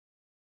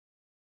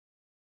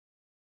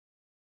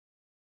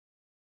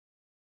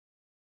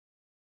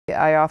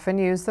I often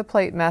use the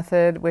plate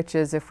method, which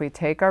is if we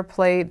take our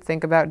plate,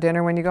 think about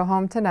dinner when you go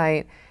home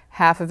tonight,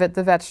 half of it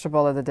the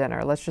vegetable of the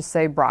dinner, let's just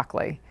say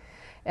broccoli.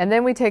 And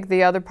then we take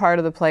the other part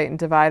of the plate and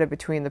divide it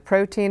between the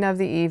protein of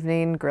the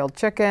evening, grilled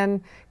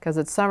chicken, because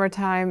it's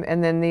summertime,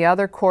 and then the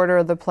other quarter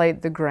of the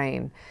plate, the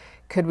grain.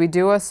 Could we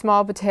do a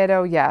small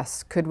potato?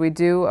 Yes. Could we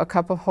do a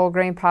cup of whole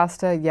grain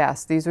pasta?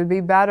 Yes. These would be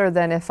better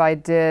than if I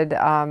did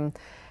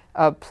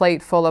a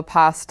plate full of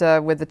pasta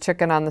with the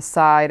chicken on the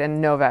side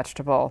and no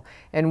vegetable,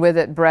 and with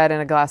it bread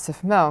and a glass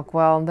of milk.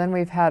 Well, then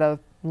we've had a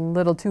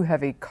little too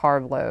heavy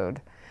carb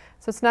load.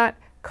 So it's not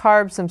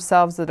carbs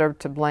themselves that are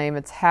to blame,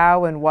 it's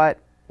how and what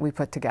we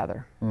put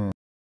together.